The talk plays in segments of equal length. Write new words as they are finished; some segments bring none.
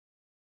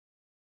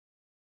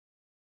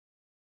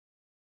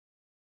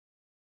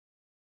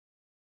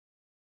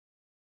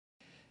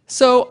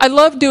So I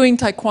love doing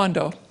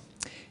taekwondo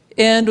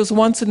and was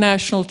once a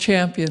national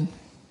champion.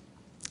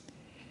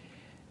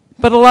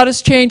 But a lot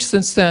has changed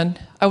since then.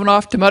 I went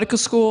off to medical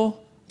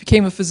school,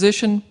 became a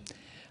physician.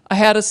 I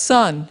had a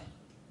son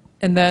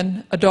and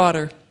then a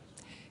daughter.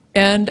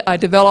 And I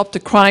developed a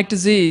chronic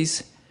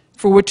disease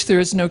for which there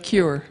is no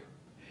cure.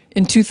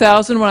 In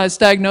 2000, when I was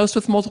diagnosed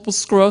with multiple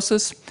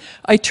sclerosis,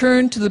 I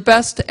turned to the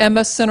best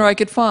MS center I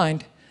could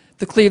find,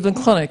 the Cleveland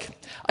Clinic.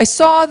 I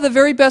saw the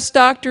very best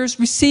doctors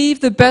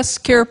receive the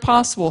best care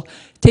possible,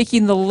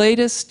 taking the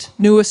latest,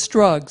 newest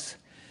drugs.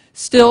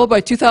 Still, by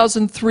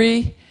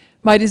 2003,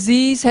 my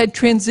disease had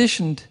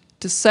transitioned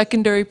to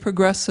secondary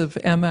progressive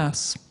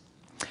MS.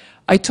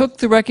 I took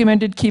the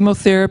recommended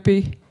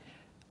chemotherapy.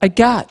 I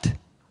got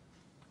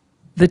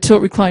the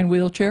tilt-recline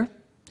wheelchair.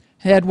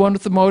 I had one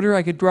with a motor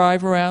I could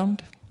drive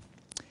around.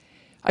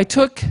 I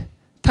took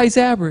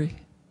Tysabri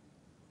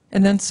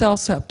and then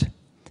Cellcept,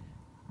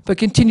 but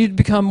continued to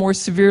become more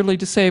severely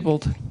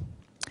disabled.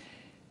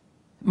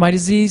 My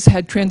disease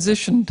had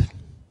transitioned.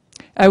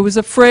 I was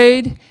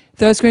afraid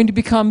that I was going to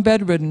become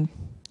bedridden.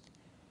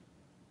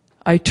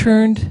 I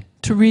turned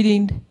to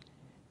reading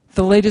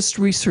the latest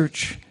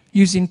research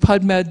using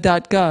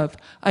PubMed.gov.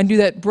 I knew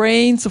that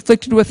brains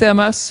afflicted with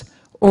MS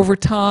over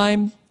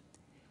time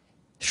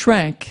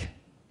shrank.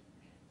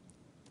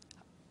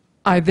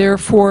 I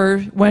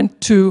therefore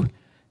went to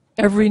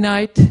every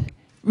night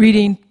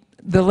reading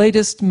the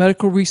latest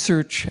medical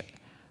research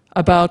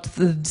about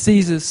the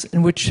diseases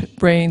in which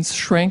brains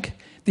shrink.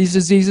 These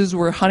diseases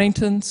were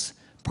Huntington's,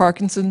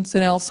 Parkinson's,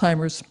 and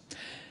Alzheimer's.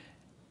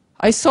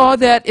 I saw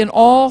that in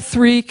all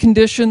three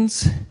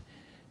conditions,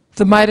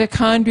 the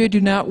mitochondria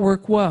do not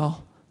work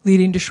well,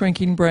 leading to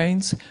shrinking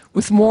brains.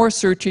 With more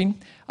searching,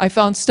 I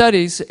found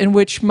studies in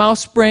which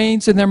mouse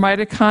brains and their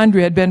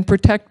mitochondria had been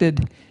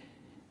protected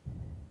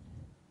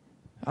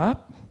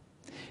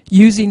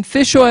using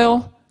fish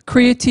oil,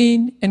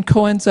 creatine, and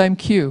coenzyme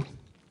Q.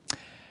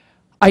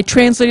 I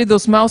translated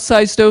those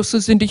mouse-sized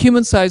doses into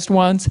human-sized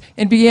ones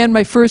and began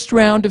my first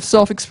round of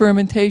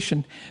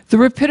self-experimentation. The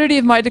rapidity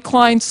of my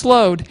decline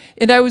slowed,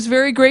 and I was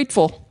very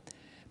grateful,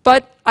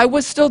 but I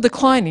was still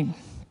declining.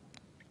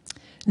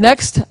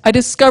 Next, I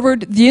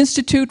discovered the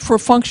Institute for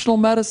Functional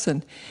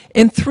Medicine,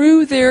 and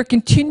through their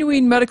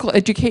continuing medical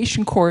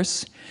education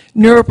course,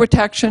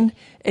 Neuroprotection,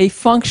 a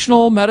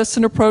functional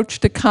medicine approach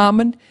to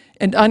common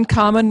and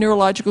uncommon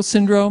neurological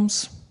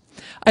syndromes,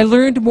 I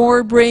learned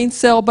more brain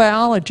cell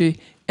biology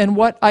and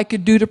what I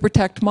could do to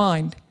protect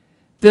mine.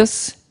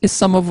 This is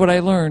some of what I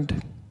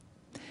learned.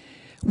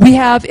 We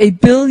have 1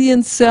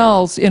 billion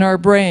cells in our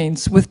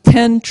brains with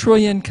 10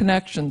 trillion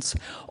connections.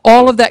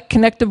 All of that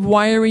connective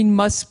wiring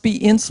must be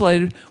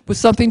insulated with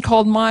something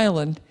called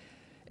myelin,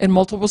 and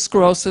multiple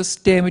sclerosis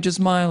damages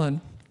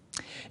myelin.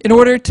 In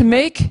order to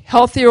make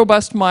healthy,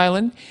 robust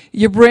myelin,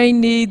 your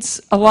brain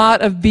needs a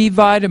lot of B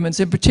vitamins,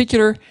 in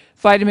particular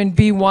vitamin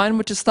B1,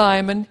 which is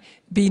thiamine,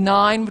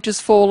 B9, which is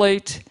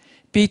folate,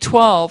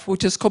 B12,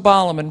 which is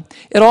cobalamin.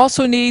 It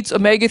also needs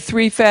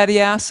omega-3 fatty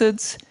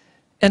acids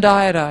and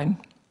iodine.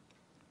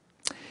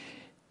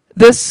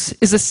 This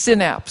is a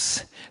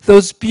synapse.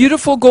 Those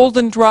beautiful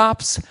golden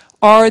drops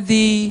are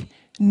the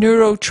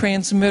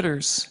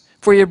neurotransmitters.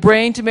 For your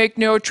brain to make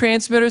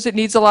neurotransmitters, it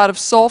needs a lot of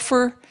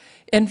sulfur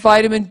and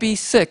vitamin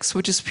B6,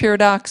 which is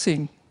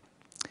pyridoxine.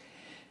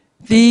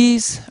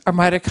 These are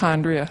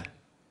mitochondria.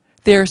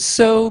 They're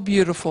so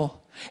beautiful.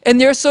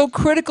 And they're so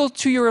critical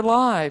to your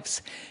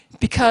lives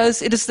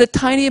because it is the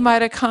tiny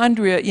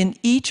mitochondria in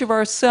each of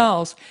our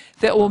cells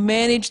that will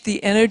manage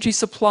the energy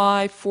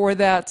supply for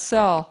that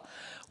cell.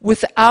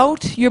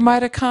 Without your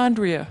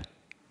mitochondria,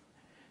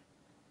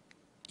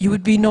 you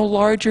would be no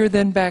larger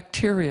than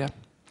bacteria.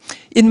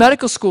 In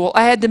medical school,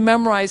 I had to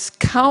memorize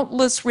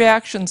countless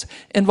reactions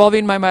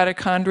involving my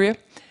mitochondria,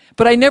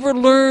 but I never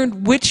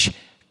learned which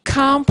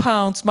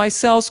compounds my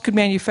cells could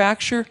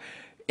manufacture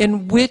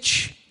and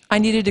which I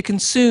needed to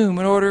consume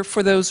in order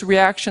for those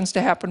reactions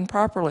to happen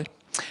properly.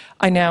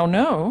 I now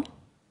know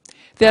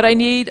that I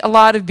need a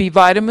lot of B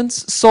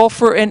vitamins,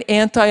 sulfur, and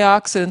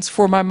antioxidants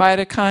for my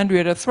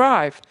mitochondria to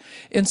thrive.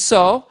 And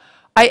so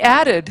I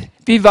added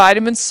B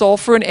vitamins,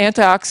 sulfur, and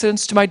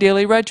antioxidants to my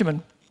daily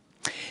regimen.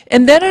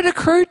 And then it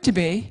occurred to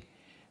me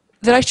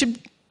that I should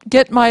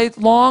get my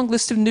long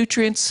list of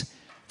nutrients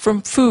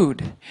from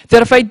food.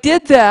 That if I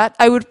did that,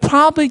 I would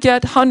probably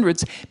get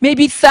hundreds,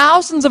 maybe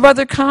thousands of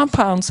other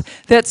compounds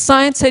that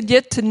science had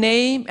yet to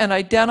name and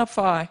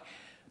identify,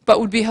 but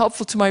would be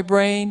helpful to my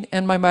brain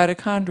and my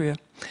mitochondria.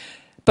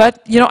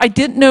 But, I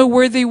didn't know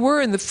where they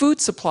were in the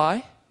food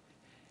supply,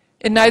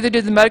 and neither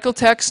did the medical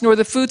text nor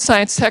the food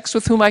science text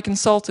with whom I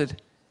consulted.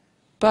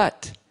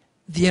 But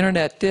the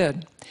internet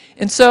did.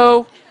 And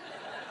so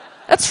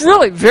that's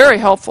really very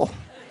helpful.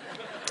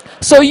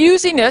 So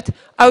using it,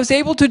 I was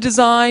able to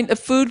design a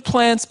food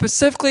plan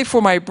specifically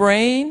for my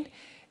brain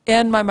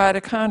and my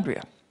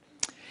mitochondria.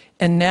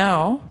 And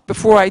now,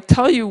 before I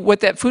tell you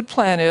what that food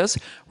plan is,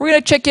 we're going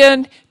to check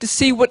in to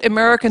see what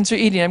Americans are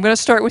eating. I'm going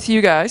to start with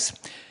you guys.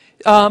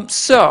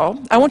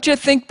 So I want you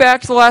to think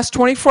back to the last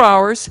 24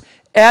 hours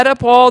add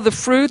up all the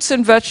fruits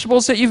and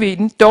vegetables that you've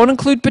eaten. Don't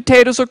include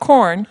potatoes or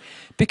corn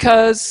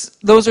because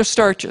those are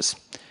starches.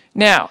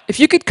 Now, if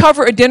you could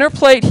cover a dinner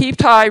plate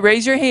heaped high,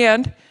 raise your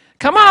hand.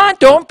 Come on,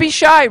 don't be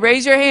shy,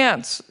 raise your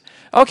hands.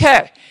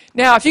 Okay,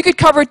 now if you could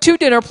cover 2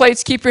 dinner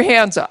plates, keep your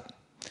hands up.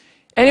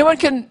 Anyone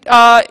can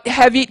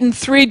have eaten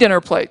 3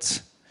 dinner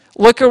plates.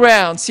 Look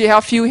around, see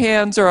how few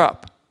hands are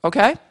up,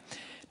 okay?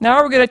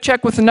 Now we're going to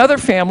check with another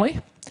family.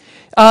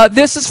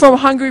 This is from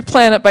Hungry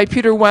Planet by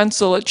Peter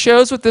Wenzel. It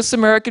shows what this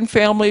American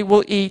family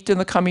will eat in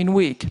the coming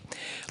week.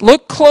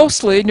 Look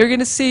closely, and you're going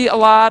to see a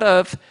lot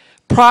of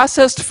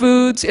processed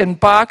foods in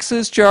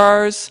boxes,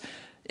 jars,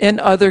 and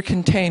other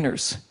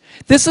containers.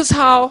 This is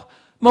how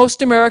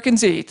most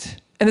Americans eat,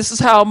 and this is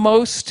how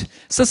most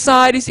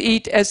societies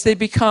eat as they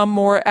become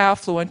more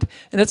affluent.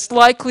 And it's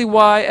likely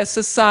why, as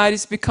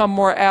societies become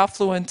more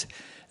affluent,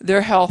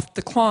 their health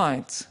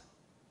declines.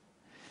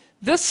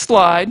 This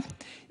slide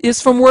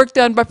is from work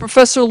done by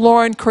Professor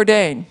Lauren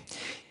Cordain.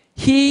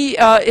 He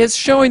is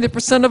showing the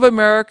percent of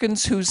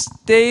Americans whose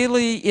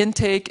daily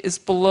intake is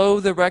below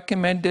the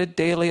recommended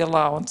daily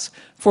allowance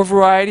for a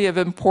variety of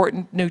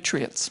important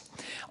nutrients.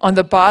 On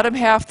the bottom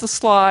half of the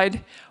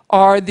slide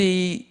are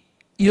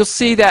you'll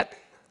see that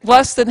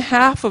less than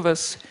half of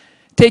us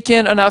take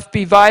in enough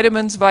B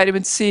vitamins,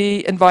 vitamin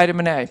C, and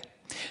vitamin A.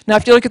 Now,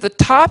 if you look at the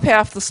top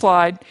half of the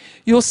slide,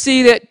 you'll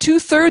see that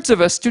 2/3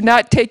 of us do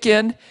not take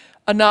in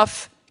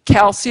enough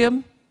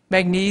calcium,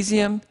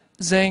 magnesium,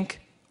 zinc,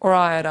 or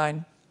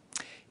iodine,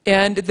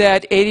 and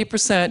that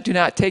 80% do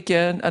not take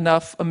in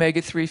enough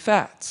omega-3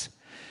 fats.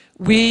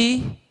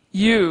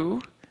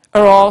 You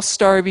are all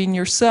starving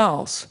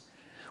yourselves.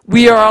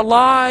 We are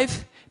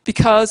alive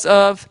because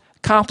of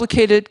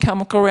complicated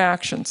chemical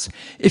reactions.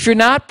 If you're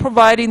not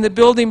providing the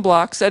building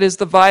blocks, that is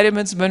the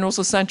vitamins, minerals,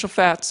 essential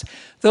fats,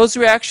 those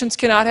reactions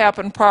cannot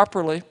happen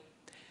properly,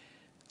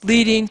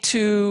 leading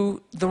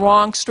to the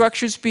wrong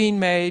structures being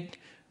made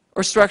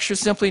or structures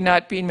simply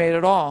not being made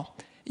at all.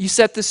 You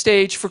set the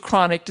stage for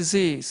chronic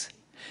disease.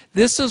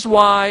 This is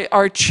why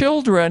our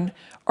children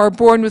are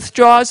born with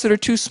jaws that are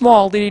too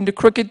small, leading to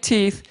crooked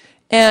teeth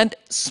and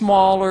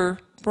smaller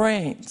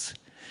brains.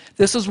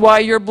 This is why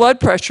your blood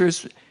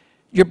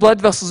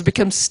vessels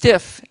become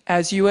stiff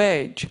as you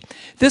age.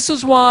 This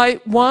is why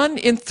 1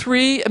 in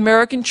 3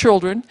 American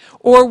children,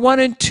 or 1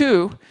 in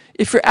 2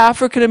 if you're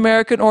African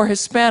American or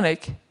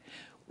Hispanic,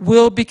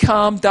 will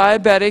become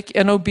diabetic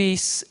and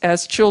obese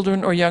as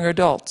children or young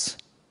adults.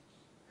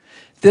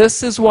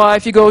 This is why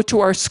if you go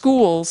to our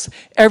schools,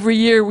 every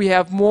year we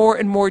have more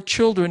and more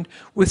children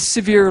with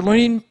severe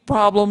learning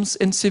problems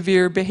and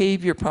severe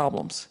behavior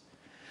problems.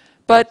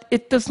 But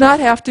it does not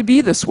have to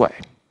be this way.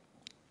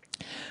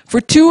 For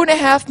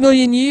 2.5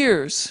 million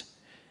years,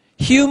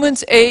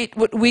 humans ate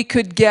what we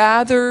could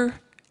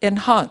gather and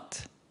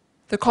hunt.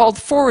 They're called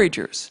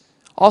foragers,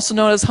 also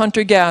known as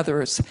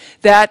hunter-gatherers.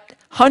 That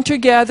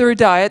hunter-gatherer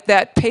diet,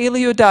 that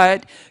paleo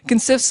diet,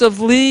 consists of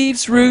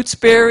leaves, roots,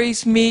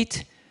 berries,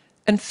 meat,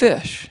 and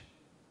fish.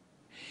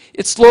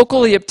 It's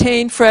locally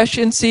obtained, fresh,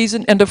 in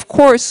season, and of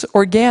course,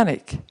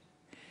 organic.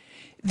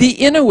 The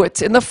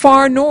Inuits in the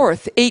far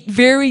north ate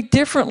very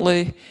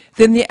differently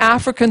than the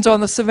Africans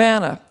on the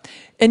savannah.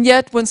 And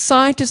yet, when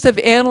scientists have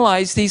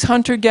analyzed these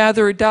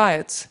hunter-gatherer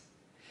diets,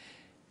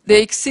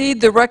 they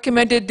exceed the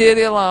recommended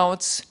daily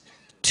allowance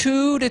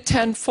 2 to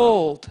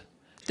 10-fold,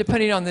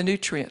 depending on the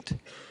nutrient.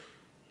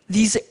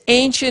 These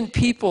ancient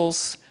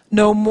peoples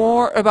know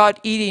more about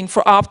eating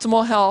for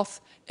optimal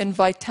health and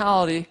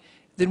vitality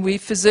than we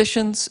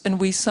physicians and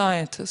we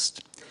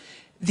scientists.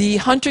 The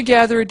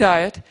hunter-gatherer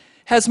diet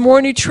has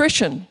more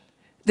nutrition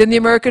than the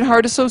American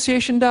Heart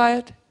Association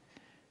diet,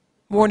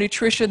 more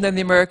nutrition than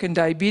the American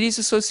Diabetes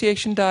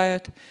Association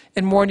diet,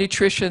 and more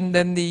nutrition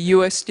than the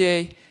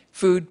USDA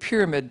Food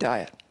Pyramid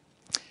diet.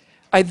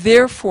 I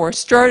therefore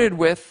started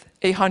with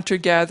a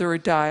hunter-gatherer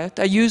diet.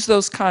 I used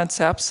those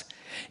concepts,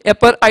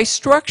 but I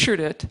structured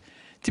it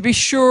to be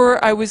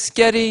sure I was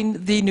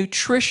getting the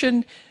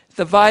nutrition,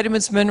 the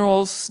vitamins,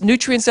 minerals,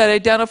 nutrients that I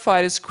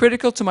identified as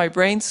critical to my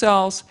brain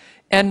cells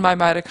and my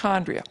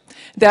mitochondria.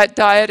 That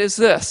diet is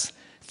this: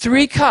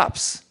 3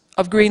 cups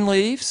of green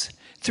leaves,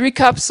 3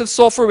 cups of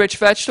sulfur-rich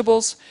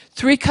vegetables,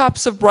 3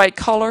 cups of bright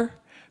color,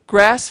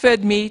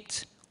 grass-fed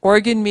meat,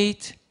 organ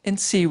meat, and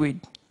seaweed.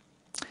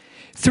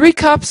 3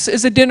 cups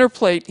is a dinner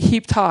plate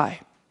heaped high.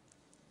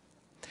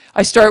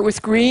 I start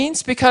with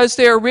greens because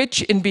they are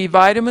rich in B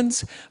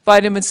vitamins,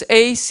 vitamins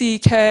A, C,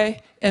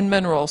 K, and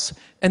minerals.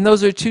 And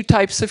those are 2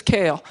 types of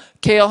kale.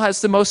 Kale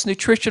has the most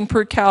nutrition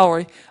per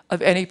calorie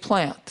of any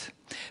plant.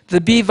 The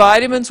B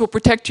vitamins will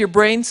protect your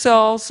brain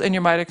cells and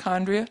your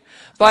mitochondria.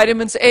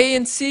 Vitamins A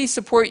and C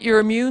support your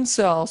immune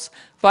cells.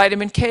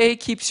 Vitamin K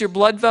keeps your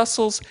blood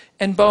vessels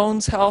and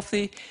bones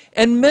healthy.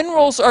 And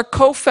minerals are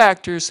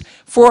cofactors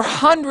for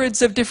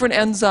hundreds of different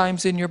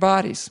enzymes in your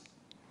bodies.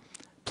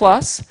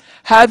 Plus,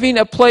 having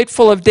a plate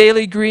full of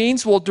daily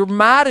greens will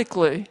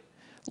dramatically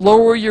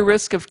lower your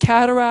risk of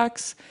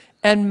cataracts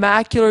and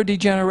macular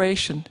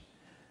degeneration,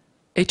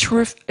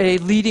 a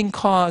leading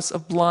cause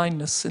of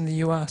blindness in the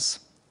U.S.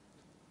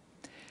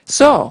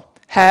 So,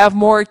 have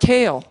more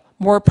kale,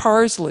 more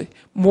parsley,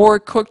 more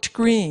cooked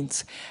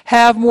greens,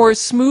 have more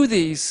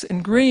smoothies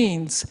and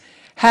greens,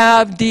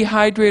 have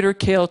dehydrated or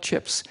kale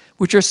chips,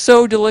 which are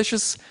so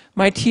delicious.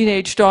 My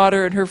teenage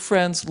daughter and her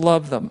friends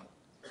love them.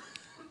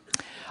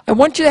 I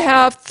want you to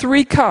have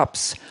 3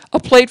 cups, a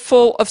plate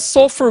full of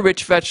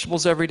sulfur-rich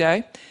vegetables every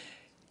day.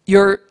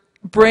 Your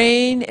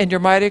brain and your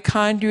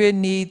mitochondria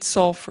need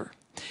sulfur.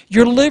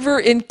 Your liver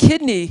and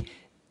kidney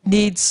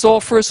need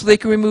sulfur so they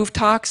can remove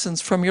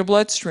toxins from your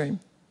bloodstream.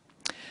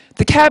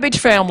 The cabbage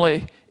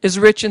family is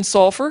rich in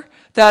sulfur.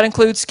 That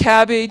includes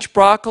cabbage,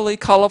 broccoli,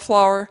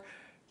 cauliflower,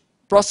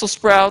 Brussels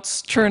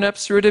sprouts,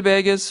 turnips,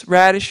 rutabagas,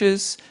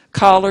 radishes,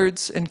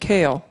 collards, and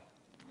kale.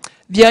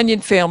 The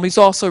onion family is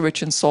also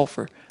rich in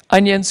sulfur.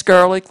 Onions,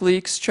 garlic,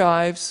 leeks,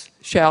 chives,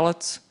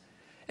 shallots,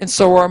 and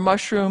so are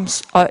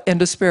mushrooms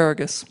and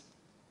asparagus.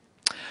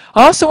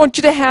 I also want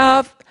you to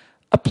have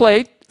a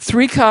plate,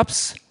 3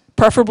 cups,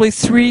 preferably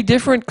 3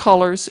 different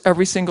colors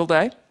every single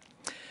day.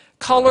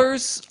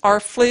 Colors are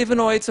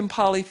flavonoids and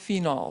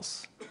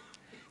polyphenols.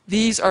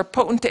 These are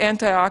potent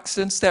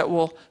antioxidants that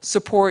will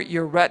support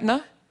your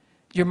retina,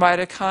 your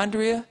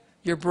mitochondria,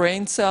 your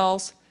brain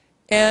cells,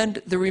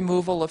 and the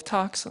removal of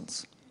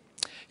toxins.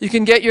 You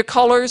can get your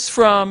colors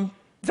from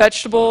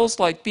vegetables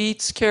like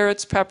beets,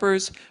 carrots,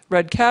 peppers,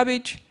 red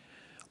cabbage,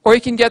 or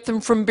you can get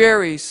them from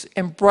berries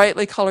and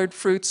brightly colored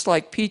fruits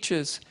like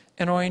peaches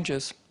and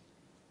oranges.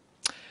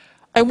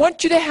 I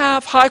want you to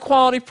have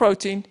high-quality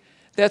protein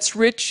that's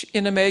rich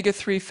in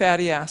omega-3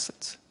 fatty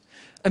acids.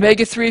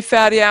 Omega-3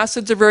 fatty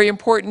acids are very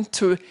important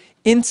to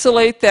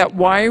insulate that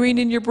wiring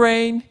in your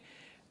brain.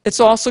 It's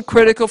also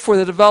critical for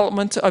the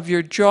development of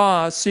your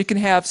jaws so you can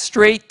have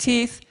straight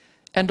teeth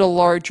and a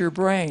larger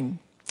brain.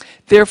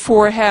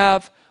 Therefore,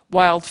 have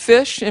wild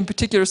fish, in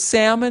particular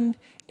salmon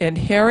and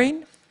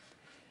herring.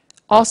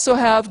 Also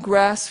have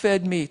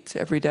grass-fed meat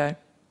every day.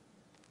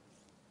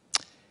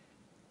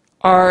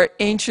 Our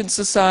ancient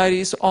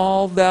societies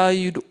all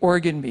valued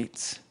organ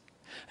meats.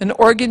 And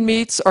organ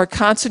meats are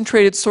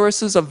concentrated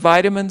sources of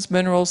vitamins,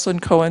 minerals,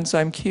 and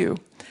coenzyme Q.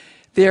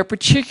 They are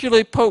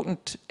particularly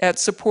potent at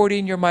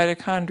supporting your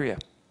mitochondria.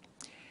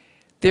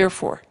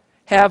 Therefore,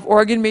 have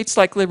organ meats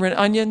like liver and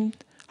onion,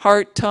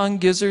 heart, tongue,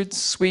 gizzards,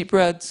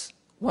 sweetbreads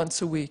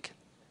once a week.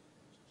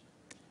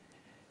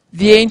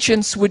 The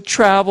ancients would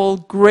travel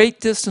great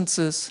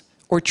distances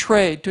or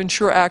trade to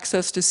ensure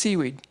access to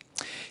seaweed.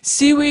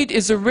 Seaweed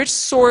is a rich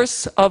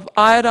source of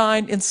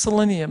iodine and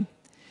selenium.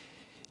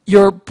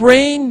 Your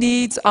brain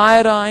needs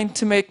iodine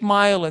to make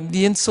myelin,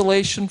 the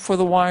insulation for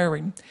the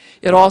wiring.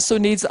 It also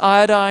needs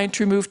iodine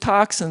to remove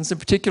toxins, in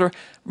particular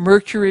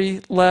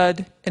mercury,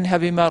 lead, and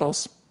heavy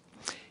metals.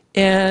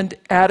 And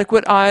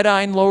adequate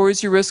iodine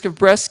lowers your risk of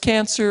breast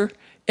cancer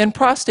and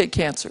prostate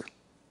cancer.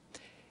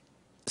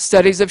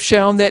 Studies have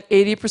shown that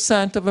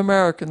 80% of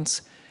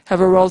Americans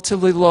have a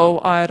relatively low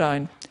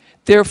iodine.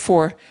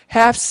 Therefore,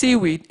 have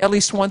seaweed at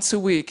least once a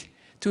week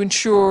to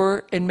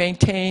ensure and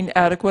maintain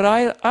adequate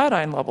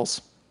iodine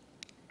levels.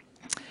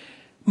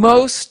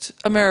 Most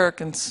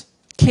Americans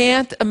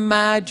can't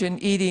imagine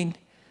eating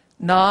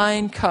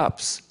 9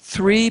 cups,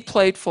 3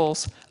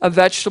 platefuls of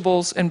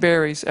vegetables and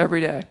berries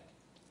every day.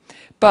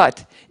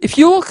 But if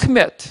you will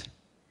commit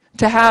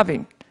to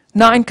having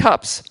 9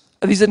 cups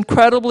of these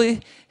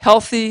incredibly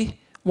healthy,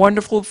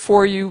 wonderful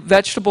for you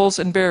vegetables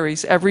and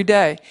berries every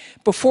day,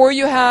 before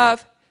you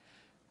have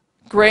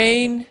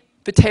grain,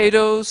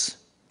 potatoes,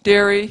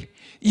 dairy,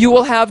 you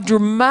will have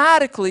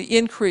dramatically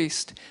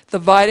increased the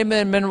vitamin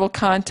and mineral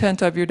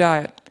content of your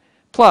diet.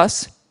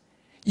 Plus,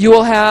 you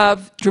will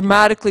have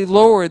dramatically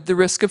lowered the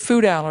risk of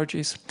food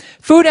allergies.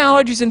 Food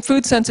allergies and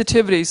food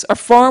sensitivities are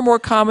far more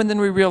common than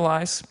we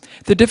realize.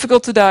 They're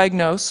difficult to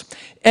diagnose,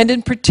 and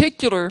in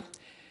particular,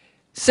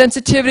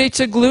 sensitivity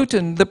to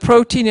gluten, the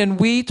protein in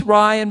wheat,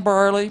 rye, and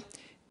barley,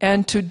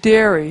 and to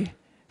dairy,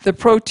 the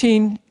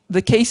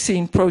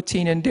casein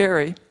protein in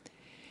dairy,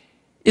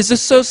 is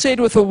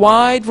associated with a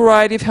wide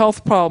variety of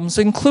health problems,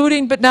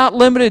 including but not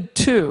limited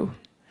to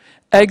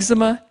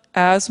eczema,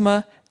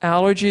 asthma,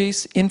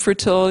 allergies,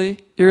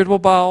 infertility, irritable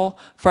bowel,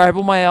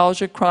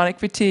 fibromyalgia, chronic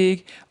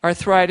fatigue,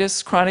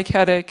 arthritis, chronic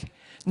headache,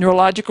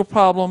 neurological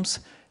problems,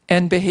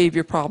 and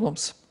behavior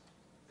problems.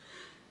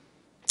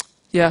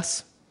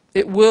 Yes,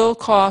 it will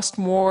cost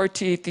more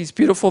to eat these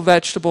beautiful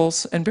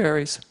vegetables and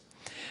berries.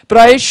 But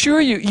I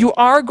assure you, you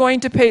are going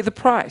to pay the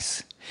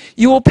price.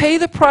 You will pay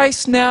the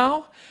price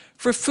now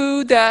for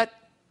food that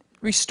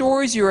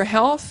restores your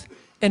health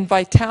and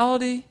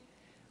vitality,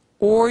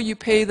 or you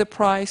pay the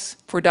price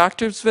for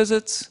doctor's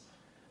visits,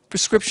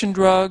 prescription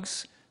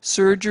drugs,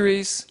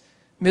 surgeries,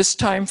 missed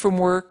time from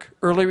work,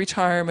 early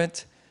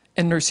retirement,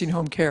 and nursing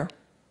home care.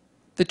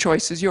 The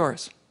choice is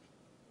yours.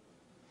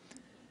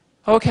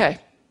 Okay,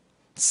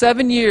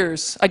 7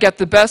 years, I got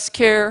the best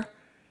care,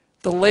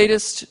 the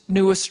latest,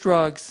 newest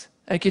drugs,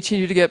 and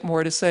continue to get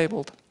more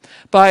disabled.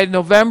 By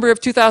November of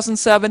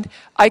 2007,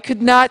 I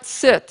could not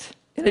sit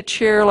in a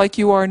chair like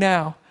you are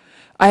now.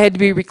 I had to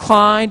be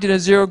reclined in a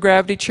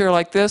zero-gravity chair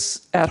like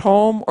this, at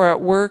home or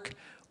at work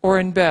or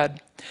in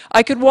bed.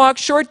 I could walk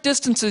short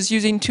distances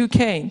using 2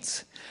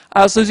 canes.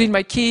 I was losing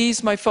my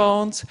keys, my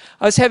phones.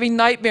 I was having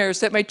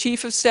nightmares that my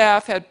chief of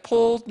staff had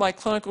pulled my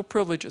clinical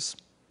privileges.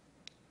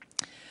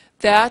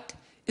 That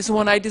is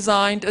when I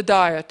designed a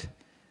diet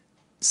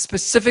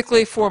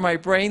specifically for my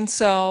brain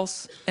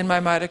cells and my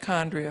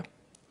mitochondria.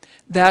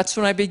 That's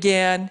when I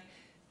became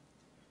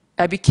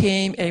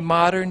a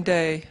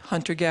modern-day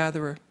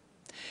hunter-gatherer.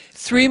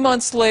 3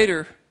 months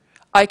later,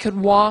 I could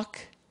walk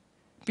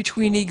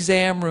between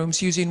exam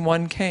rooms using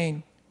one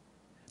cane.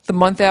 The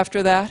month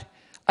after that,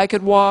 I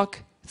could walk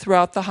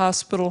throughout the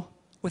hospital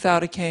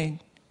without a cane.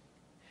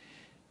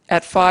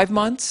 At 5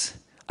 months,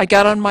 I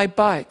got on my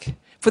bike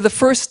for the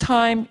first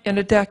time in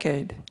a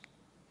decade,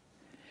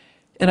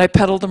 and I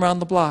pedaled around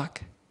the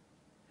block.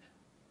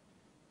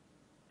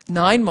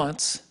 9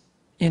 months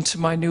into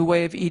my new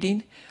way of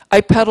eating,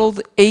 I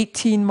pedaled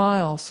 18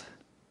 miles.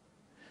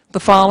 The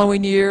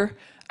following year,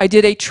 I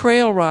did a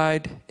trail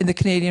ride in the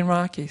Canadian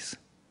Rockies.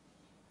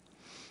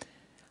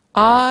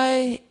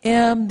 I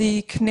am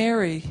the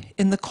canary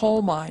in the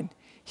coal mine,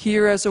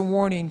 here as a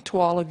warning to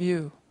all of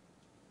you.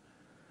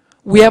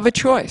 We have a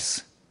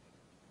choice.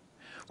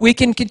 We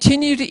can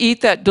continue to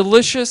eat that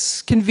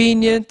delicious,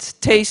 convenient,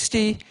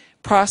 tasty,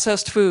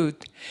 processed food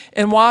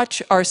and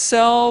watch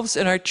ourselves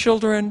and our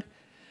children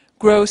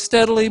grow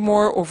steadily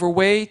more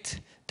overweight,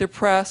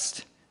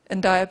 depressed,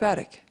 and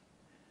diabetic.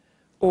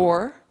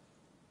 Or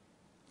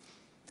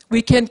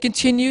we can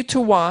continue to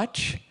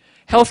watch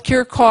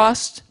healthcare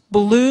costs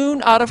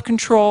balloon out of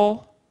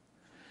control,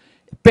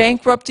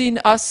 bankrupting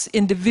us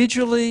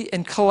individually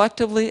and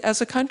collectively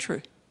as a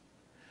country.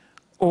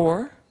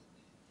 Or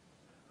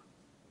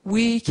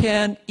we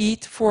can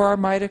eat for our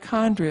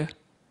mitochondria,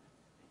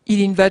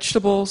 eating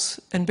vegetables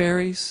and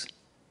berries,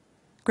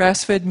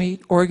 grass-fed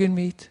meat, organ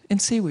meat, and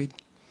seaweed,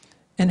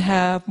 and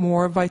have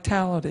more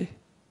vitality.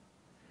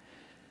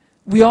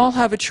 We all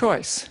have a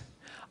choice.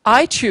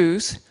 I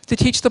choose to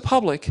teach the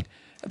public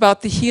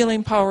about the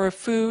healing power of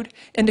food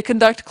and to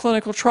conduct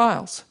clinical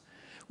trials.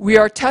 We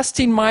are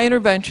testing my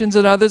interventions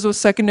and others with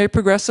secondary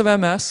progressive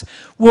MS.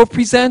 We'll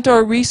present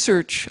our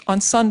research on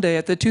Sunday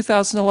at the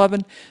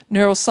 2011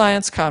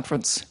 Neuroscience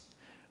Conference.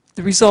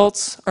 The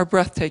results are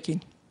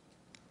breathtaking.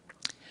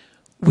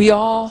 We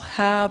all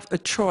have a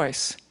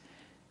choice.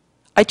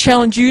 I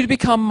challenge you to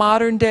become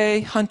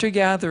modern-day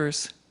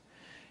hunter-gatherers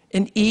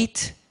and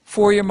eat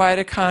for your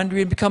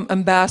mitochondria and become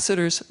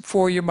ambassadors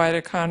for your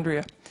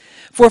mitochondria.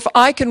 For if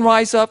I can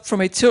rise up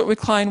from a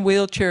tilt-recline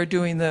wheelchair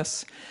doing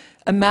this,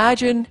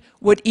 imagine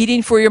what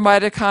eating for your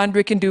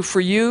mitochondria can do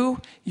for you,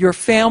 your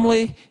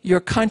family, your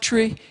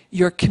country,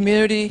 your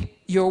community,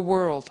 your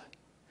world.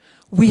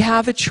 We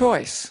have a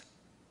choice.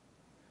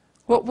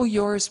 What will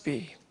yours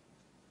be?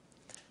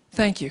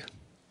 Thank you.